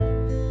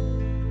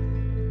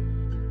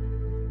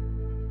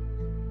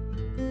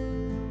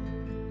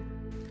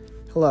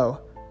Hello,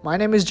 my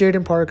name is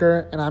Jaden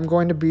Parker, and I'm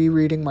going to be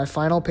reading my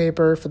final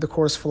paper for the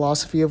course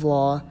Philosophy of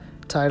Law,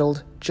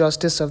 titled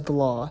Justice of the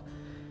Law.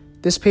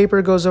 This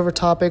paper goes over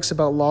topics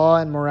about law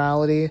and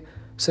morality,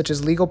 such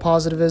as legal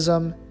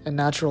positivism and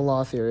natural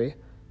law theory.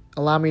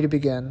 Allow me to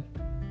begin.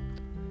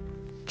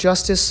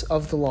 Justice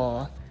of the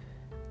law.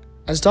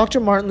 As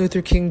Dr. Martin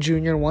Luther King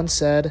Jr. once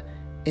said,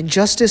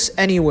 "Injustice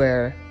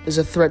anywhere is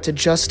a threat to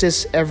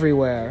justice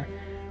everywhere."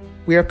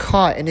 We are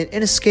caught in an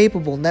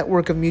inescapable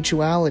network of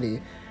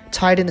mutuality,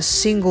 tied in a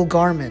single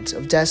garment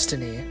of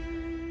destiny.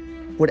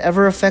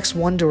 Whatever affects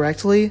one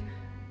directly,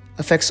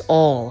 affects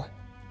all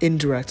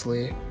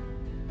indirectly.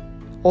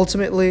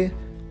 Ultimately,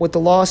 what the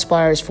law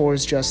aspires for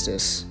is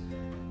justice.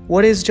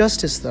 What is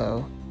justice,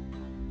 though?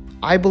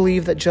 I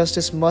believe that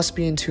justice must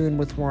be in tune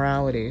with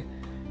morality.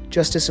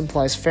 Justice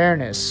implies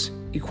fairness,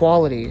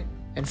 equality,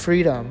 and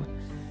freedom.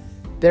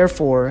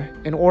 Therefore,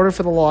 in order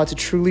for the law to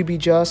truly be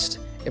just,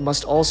 it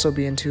must also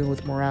be in tune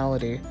with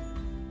morality.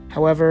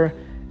 However,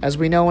 as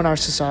we know in our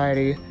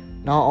society,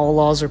 not all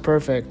laws are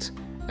perfect,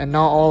 and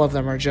not all of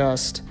them are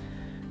just.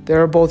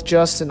 There are both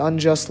just and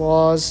unjust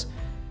laws.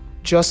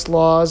 Just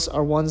laws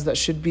are ones that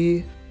should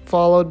be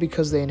followed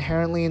because they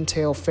inherently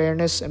entail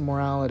fairness and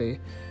morality.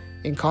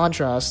 In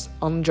contrast,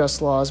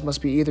 unjust laws must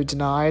be either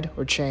denied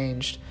or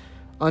changed.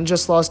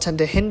 Unjust laws tend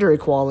to hinder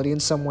equality in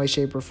some way,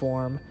 shape, or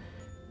form.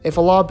 If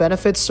a law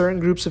benefits certain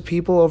groups of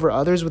people over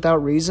others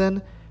without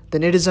reason,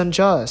 then it is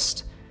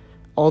unjust.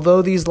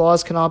 Although these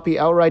laws cannot be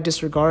outright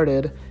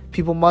disregarded,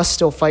 people must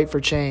still fight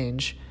for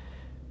change.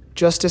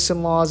 Justice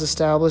in law is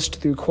established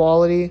through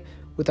equality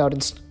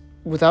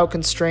without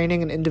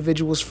constraining an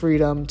individual's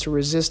freedom to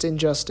resist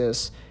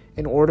injustice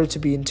in order to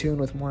be in tune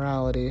with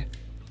morality.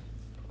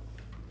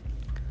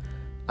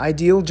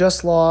 Ideal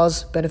just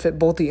laws benefit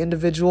both the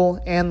individual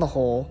and the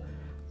whole.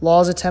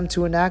 Laws attempt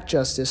to enact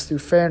justice through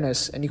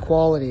fairness and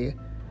equality.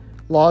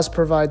 Laws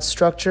provide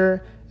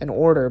structure and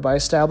order by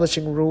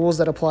establishing rules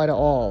that apply to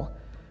all.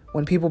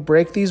 When people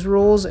break these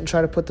rules and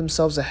try to put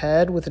themselves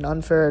ahead with an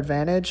unfair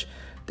advantage,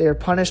 they are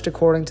punished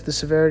according to the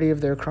severity of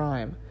their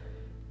crime.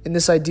 In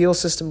this ideal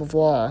system of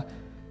law,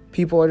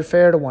 people are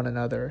fair to one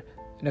another,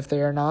 and if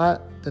they are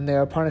not, then they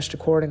are punished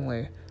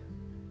accordingly.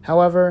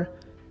 However,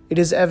 it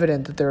is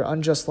evident that there are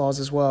unjust laws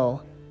as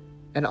well.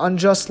 An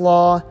unjust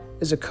law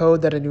is a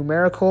code that a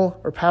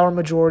numerical or power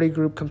majority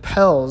group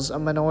compels a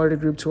minority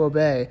group to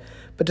obey,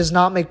 but does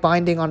not make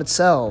binding on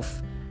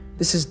itself.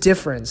 This is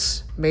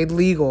difference, made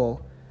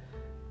legal.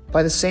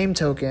 By the same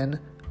token,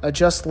 a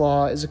just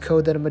law is a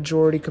code that a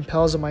majority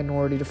compels a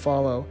minority to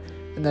follow,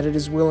 and that it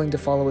is willing to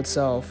follow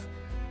itself.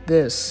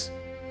 This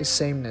is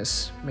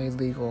sameness made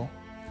legal.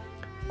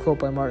 Quote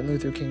by Martin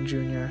Luther King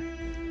Jr.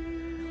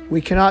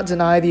 We cannot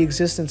deny the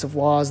existence of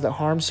laws that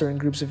harm certain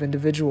groups of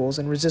individuals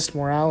and resist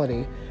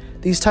morality.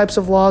 These types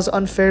of laws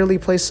unfairly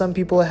place some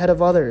people ahead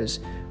of others,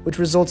 which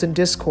results in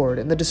discord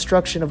and the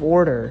destruction of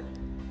order.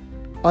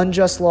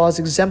 Unjust laws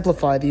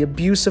exemplify the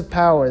abuse of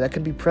power that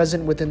can be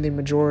present within the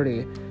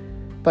majority.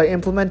 By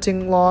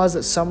implementing laws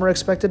that some are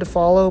expected to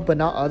follow but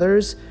not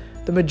others,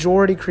 the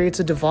majority creates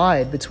a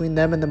divide between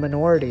them and the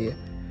minority.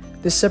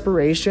 This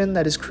separation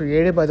that is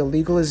created by the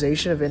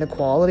legalization of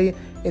inequality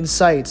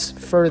incites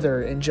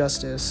further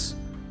injustice.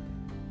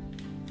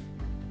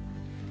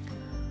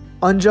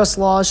 Unjust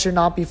laws should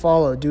not be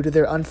followed due to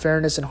their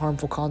unfairness and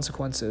harmful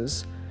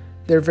consequences.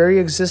 Their very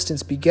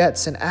existence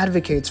begets and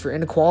advocates for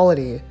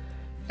inequality.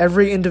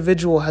 Every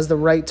individual has the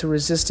right to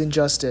resist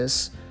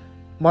injustice.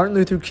 Martin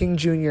Luther King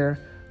Jr.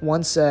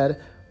 once said,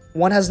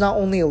 "One has not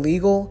only a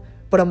legal,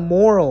 but a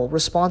moral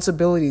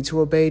responsibility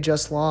to obey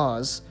just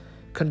laws.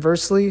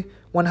 Conversely,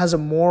 one has a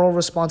moral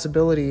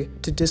responsibility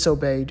to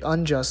disobey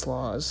unjust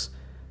laws."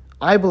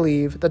 I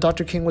believe that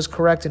Dr. King was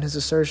correct in his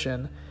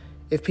assertion.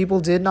 If people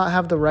did not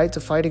have the right to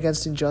fight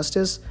against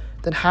injustice,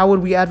 then how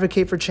would we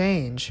advocate for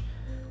change?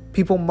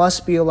 People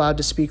must be allowed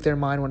to speak their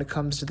mind when it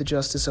comes to the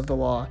justice of the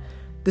law.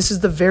 This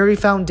is the very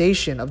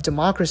foundation of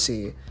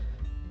democracy.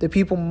 The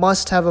people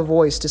must have a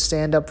voice to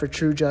stand up for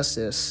true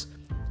justice.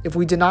 If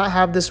we did not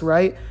have this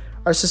right,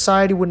 our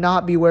society would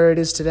not be where it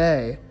is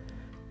today.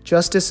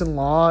 Justice in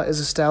law is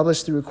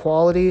established through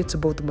equality to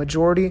both the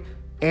majority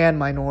and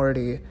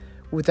minority,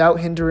 without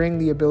hindering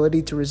the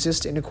ability to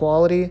resist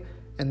inequality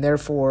and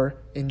therefore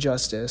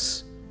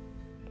injustice.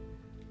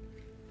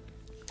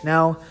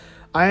 Now,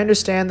 I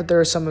understand that there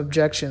are some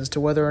objections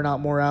to whether or not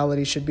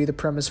morality should be the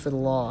premise for the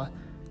law.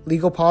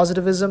 Legal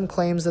positivism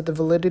claims that the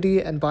validity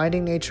and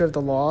binding nature of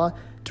the law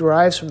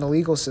derives from the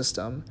legal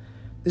system.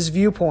 This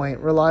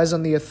viewpoint relies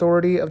on the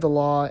authority of the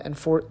law and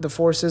the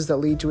forces that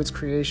lead to its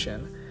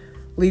creation.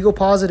 Legal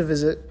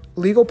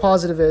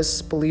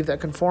positivists believe that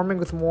conforming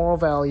with moral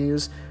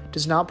values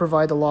does not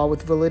provide the law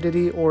with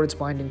validity or its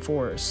binding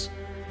force.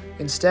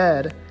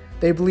 Instead,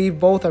 they believe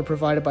both are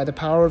provided by the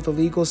power of the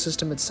legal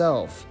system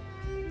itself.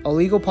 A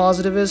legal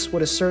positivist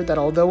would assert that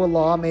although a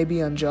law may be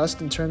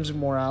unjust in terms of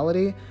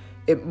morality,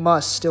 it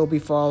must still be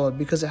followed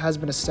because it has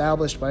been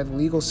established by the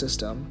legal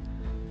system.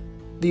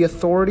 The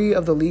authority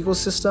of the legal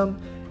system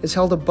is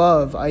held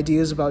above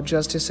ideas about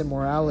justice and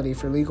morality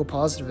for legal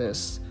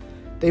positivists.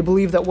 They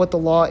believe that what the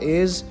law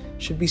is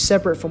should be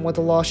separate from what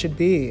the law should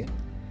be.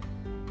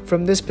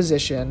 From this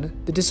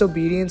position, the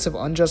disobedience of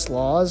unjust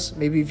laws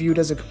may be viewed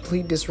as a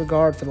complete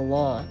disregard for the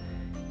law.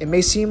 It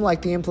may seem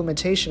like the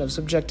implementation of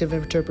subjective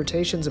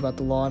interpretations about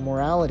the law and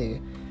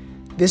morality.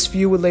 This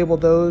view would label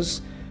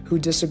those who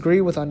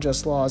disagree with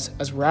unjust laws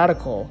as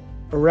radical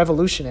or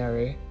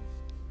revolutionary.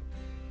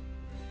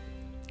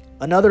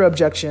 Another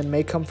objection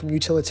may come from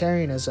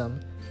utilitarianism.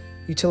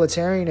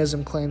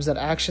 Utilitarianism claims that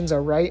actions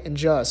are right and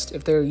just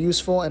if they are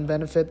useful and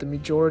benefit the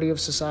majority of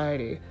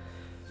society.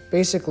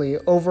 Basically,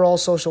 overall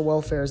social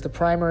welfare is the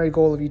primary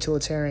goal of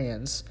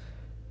utilitarians.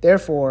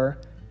 Therefore,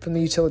 from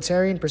the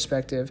utilitarian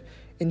perspective,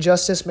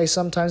 injustice may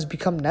sometimes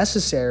become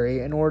necessary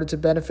in order to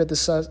benefit the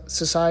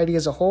society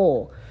as a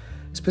whole.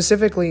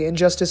 Specifically,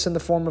 injustice in the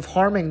form of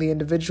harming the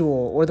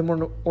individual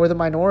or the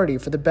minority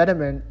for the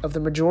betterment of the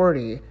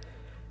majority.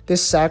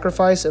 This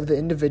sacrifice of the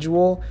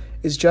individual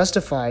is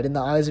justified in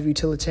the eyes of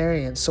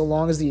utilitarians so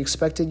long as the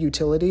expected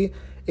utility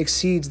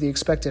exceeds the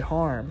expected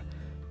harm.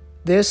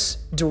 This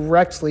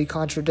directly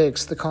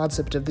contradicts the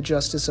concept of the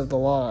justice of the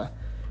law.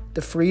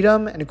 The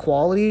freedom and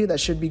equality that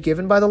should be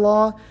given by the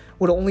law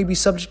would only be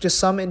subject to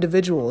some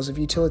individuals if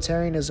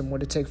utilitarianism were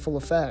to take full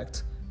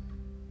effect.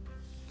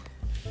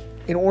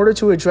 In order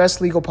to address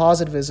legal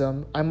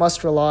positivism, I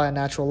must rely on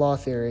natural law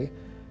theory.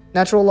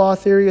 Natural law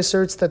theory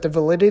asserts that the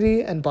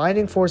validity and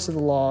binding force of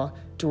the law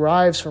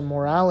derives from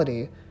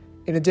morality.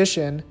 In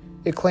addition,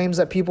 it claims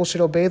that people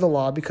should obey the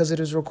law because it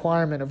is a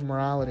requirement of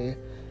morality.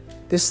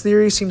 This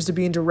theory seems to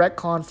be in direct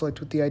conflict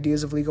with the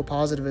ideas of legal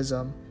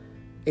positivism.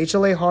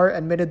 H.L.A. Hart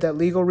admitted that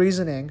legal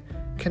reasoning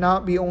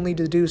cannot be only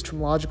deduced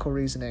from logical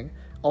reasoning,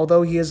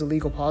 although he is a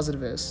legal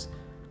positivist.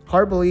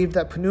 Hart believed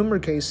that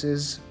penumbra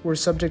cases were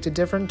subject to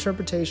different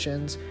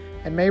interpretations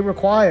and may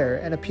require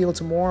an appeal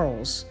to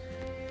morals.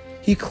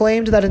 He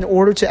claimed that in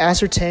order to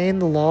ascertain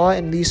the law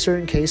in these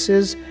certain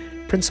cases,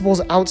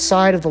 principles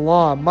outside of the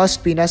law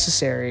must be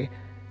necessary.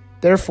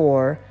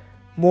 Therefore,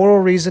 moral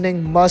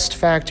reasoning must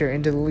factor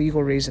into the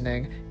legal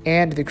reasoning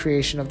and the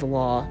creation of the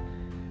law.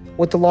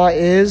 What the law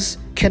is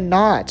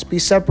cannot be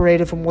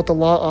separated from what the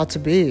law ought to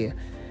be.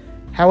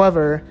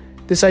 However,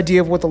 this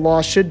idea of what the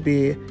law should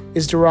be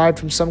is derived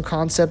from some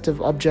concept of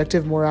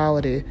objective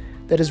morality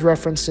that is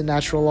referenced in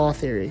natural law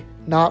theory,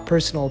 not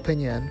personal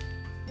opinion.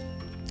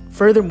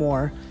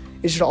 Furthermore,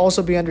 it should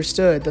also be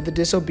understood that the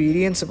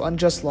disobedience of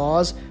unjust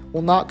laws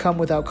will not come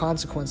without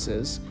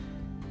consequences.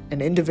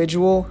 An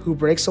individual who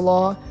breaks a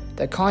law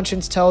that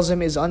conscience tells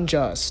him is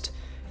unjust,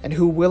 and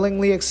who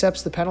willingly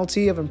accepts the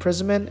penalty of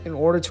imprisonment in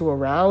order to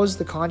arouse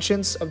the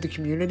conscience of the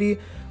community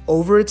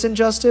over its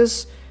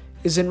injustice,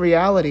 is in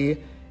reality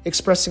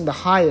expressing the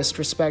highest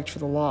respect for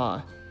the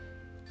law.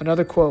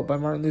 Another quote by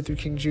Martin Luther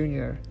King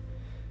Jr.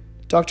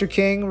 Dr.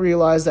 King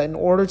realized that in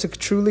order to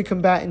truly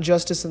combat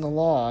injustice in the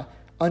law,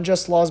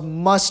 unjust laws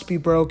must be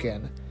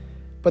broken,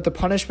 but the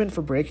punishment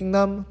for breaking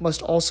them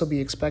must also be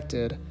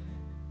expected.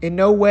 In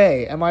no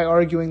way am I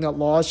arguing that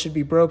laws should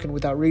be broken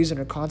without reason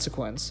or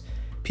consequence.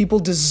 People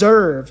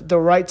deserve the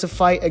right to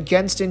fight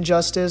against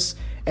injustice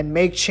and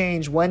make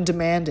change when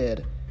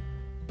demanded,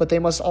 but they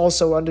must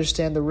also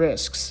understand the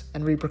risks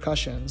and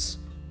repercussions.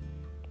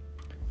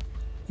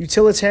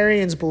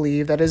 Utilitarians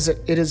believe that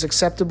it is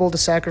acceptable to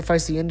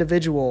sacrifice the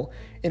individual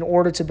in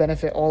order to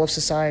benefit all of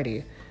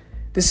society.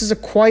 This is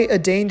quite a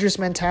dangerous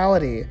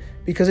mentality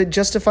because it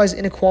justifies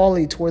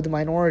inequality toward the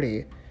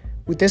minority.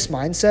 With this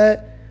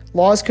mindset,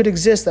 laws could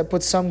exist that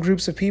put some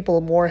groups of people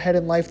more ahead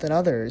in life than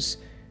others.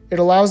 It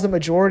allows the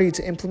majority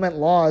to implement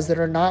laws that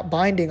are not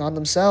binding on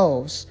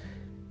themselves.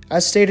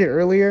 As stated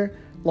earlier,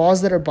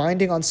 laws that are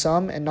binding on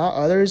some and not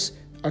others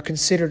are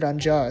considered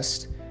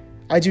unjust.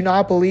 I do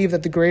not believe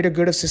that the greater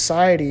good of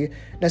society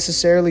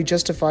necessarily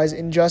justifies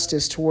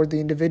injustice toward the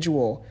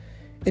individual.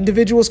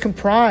 Individuals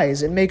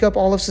comprise and make up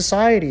all of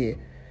society.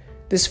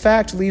 This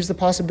fact leaves the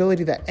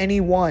possibility that any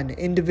one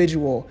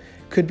individual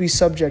could be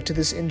subject to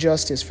this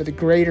injustice for the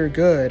greater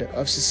good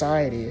of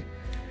society.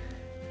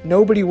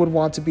 Nobody would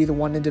want to be the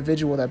one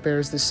individual that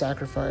bears this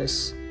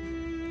sacrifice.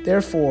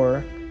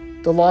 Therefore,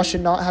 the law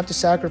should not have to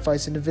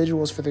sacrifice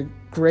individuals for the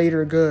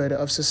greater good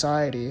of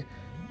society.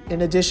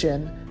 In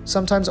addition,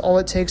 sometimes all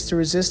it takes to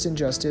resist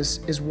injustice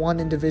is one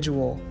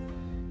individual.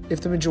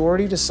 If the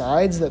majority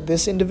decides that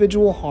this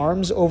individual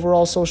harms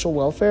overall social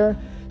welfare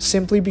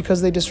simply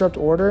because they disrupt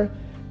order,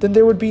 then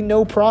there would be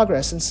no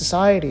progress in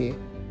society.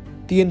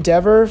 The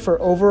endeavor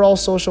for overall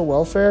social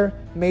welfare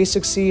may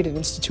succeed in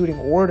instituting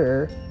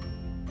order,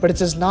 but it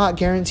does not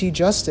guarantee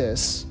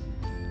justice.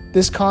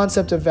 This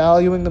concept of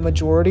valuing the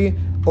majority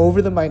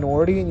over the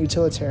minority in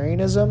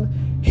utilitarianism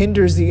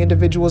hinders the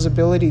individual's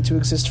ability to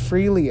exist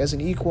freely as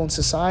an equal in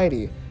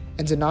society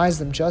and denies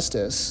them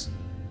justice.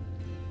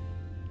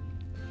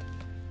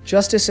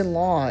 Justice in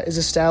law is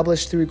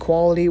established through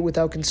equality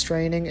without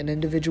constraining an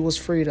individual's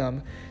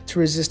freedom to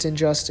resist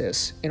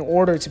injustice in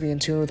order to be in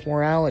tune with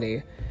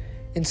morality.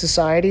 In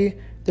society,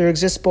 there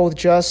exist both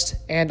just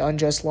and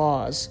unjust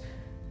laws.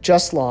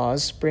 Just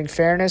laws bring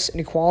fairness and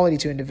equality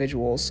to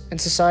individuals and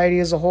society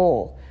as a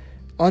whole.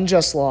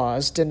 Unjust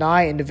laws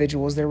deny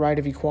individuals their right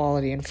of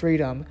equality and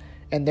freedom,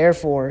 and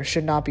therefore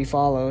should not be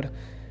followed.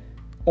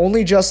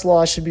 Only just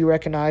laws should be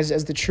recognized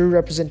as the true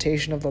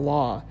representation of the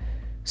law.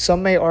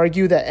 Some may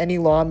argue that any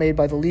law made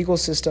by the legal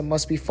system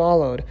must be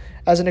followed,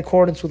 as in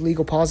accordance with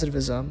legal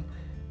positivism.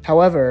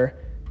 However,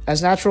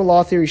 as natural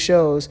law theory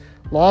shows,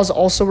 laws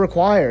also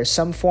require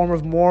some form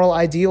of moral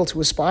ideal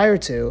to aspire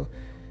to.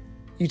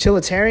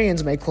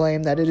 Utilitarians may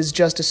claim that it is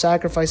just to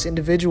sacrifice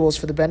individuals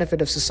for the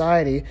benefit of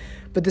society,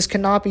 but this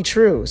cannot be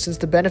true, since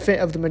the benefit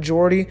of the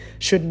majority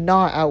should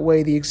not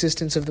outweigh the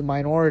existence of the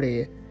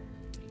minority.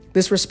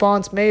 This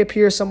response may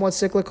appear somewhat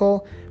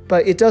cyclical,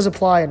 but it does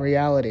apply in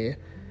reality.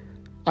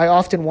 I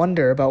often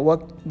wonder about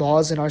what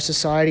laws in our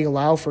society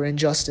allow for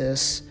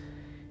injustice.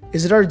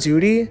 Is it our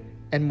duty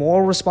and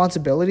moral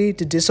responsibility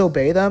to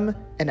disobey them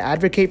and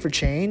advocate for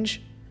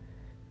change?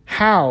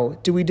 How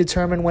do we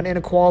determine when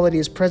inequality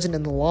is present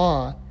in the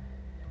law?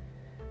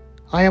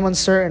 I am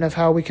uncertain of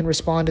how we can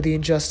respond to the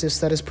injustice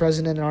that is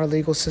present in our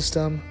legal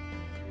system.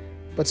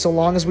 But so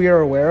long as we are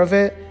aware of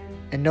it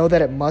and know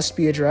that it must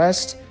be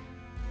addressed,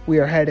 we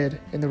are headed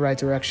in the right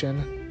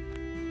direction.